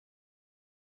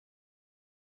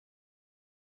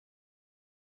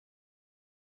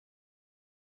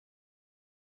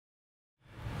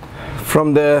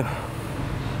From the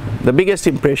biggest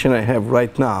impression I have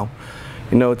right now,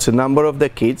 it's a number of the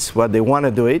kids, what they want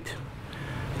to do it,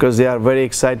 because they are very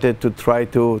excited to try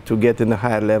to get in the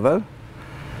higher level.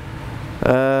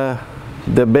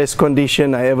 The best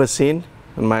condition I ever seen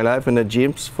in my life in the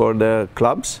gyms for the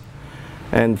clubs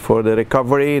and for the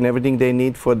recovery and everything they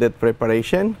need for that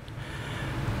preparation.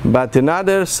 But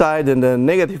another side, in the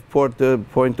negative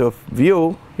point of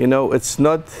view, it's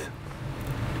not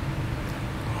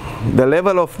the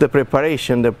level of the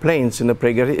preparation, the planes in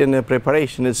the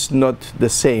preparation is not the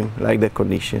same like the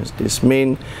conditions. This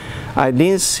means I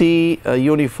didn't see a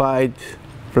unified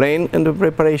plane in the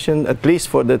preparation, at least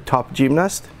for the top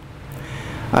gymnast.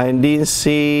 I didn't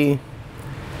see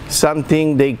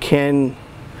something they can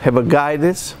have a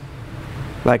guidance,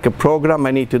 like a program.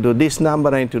 I need to do this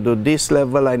number, I need to do this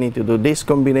level, I need to do this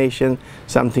combination,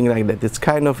 something like that. It's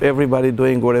kind of everybody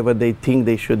doing whatever they think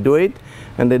they should do it,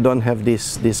 and they don't have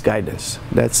this guidance.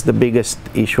 That's the biggest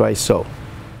issue I saw.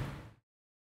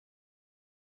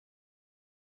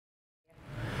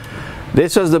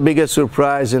 This was the biggest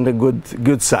surprise and the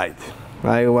good side.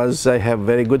 I have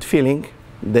very good feeling.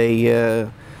 They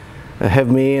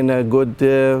have me in a good,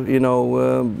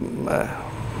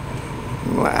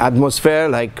 atmosphere,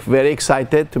 like very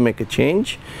excited to make a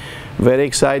change, very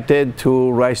excited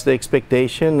to rise the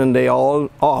expectation, and they all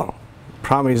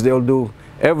promise they'll do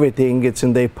everything it's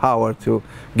in their power to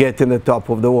get in the top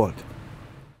of the world.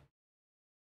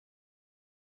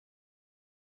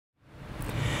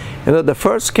 The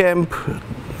first camp,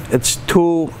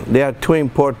 there are two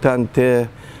important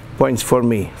points for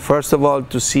me. First of all,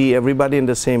 to see everybody in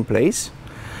the same place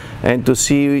and to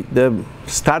see the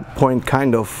start point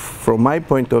kind of from my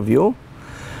point of view.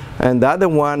 And the other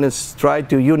one is try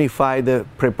to unify the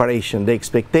preparation, the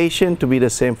expectation to be the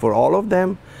same for all of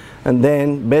them. And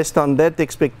then based on that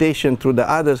expectation through the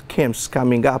other camps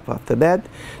coming up after that,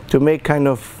 to make kind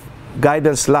of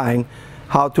guidance line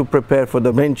how to prepare for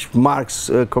the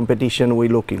benchmarks competition we're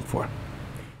looking for.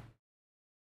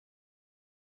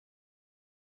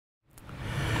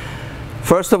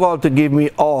 First of all, to give me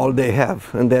all they have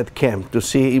in that camp, to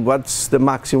see what's the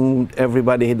maximum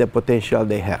everybody, the potential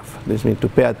they have. This means to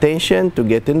pay attention, to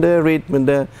get in the rhythm,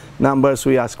 the numbers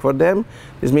we ask for them.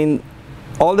 This means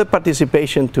all the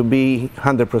participation to be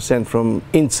 100% from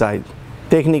inside,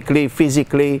 technically,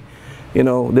 physically,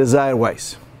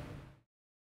 desire-wise.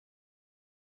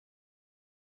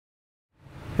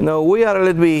 We are a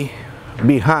little bit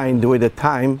behind with the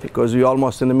time because we're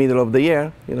almost in the middle of the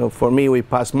year. For me, we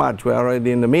passed March, we're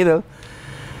already in the middle.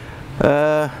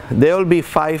 There will be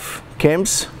 5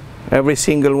 camps. Every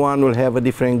single one will have a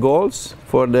different goals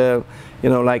for the,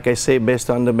 like I say, based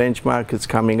on the benchmark it's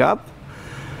coming up.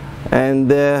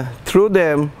 And through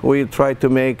them, we try to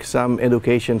make some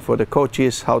education for the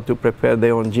coaches, how to prepare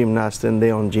their own gymnast and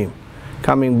their own gym.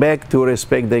 Coming back to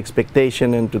respect the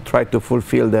expectation and to try to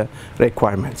fulfill the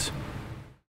requirements.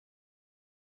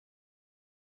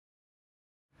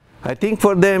 I think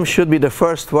for them should be the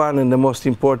first one, and the most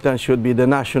important should be the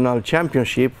national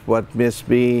championship, what must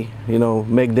be,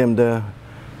 make them the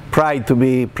proud to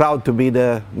be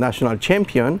the national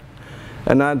champion.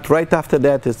 And right after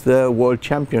that is the world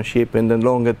championship, and the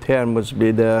longer term must be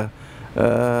the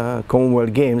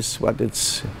Commonwealth Games, but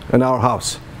it's in our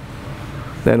house.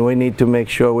 Then we need to make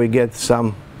sure we get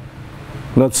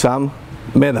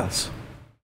medals.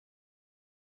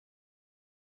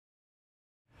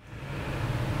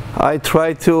 I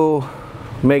try to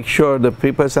make sure the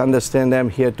people understand I'm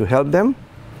here to help them.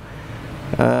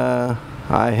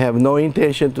 I have no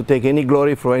intention to take any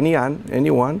glory for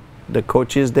anyone. The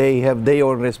coaches, they have their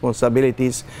own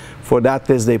responsibilities for the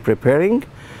athletes they're preparing.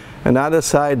 On the other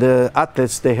side, the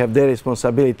athletes, they have their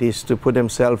responsibilities to put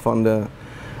themselves on the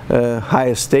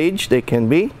highest stage they can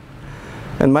be.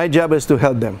 And my job is to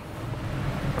help them.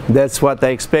 That's what I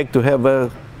expect, to have a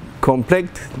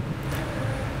complete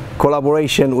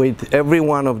collaboration with every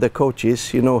one of the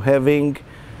coaches, having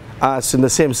us on the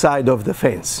same side of the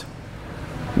fence.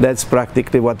 That's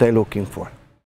practically what I'm looking for.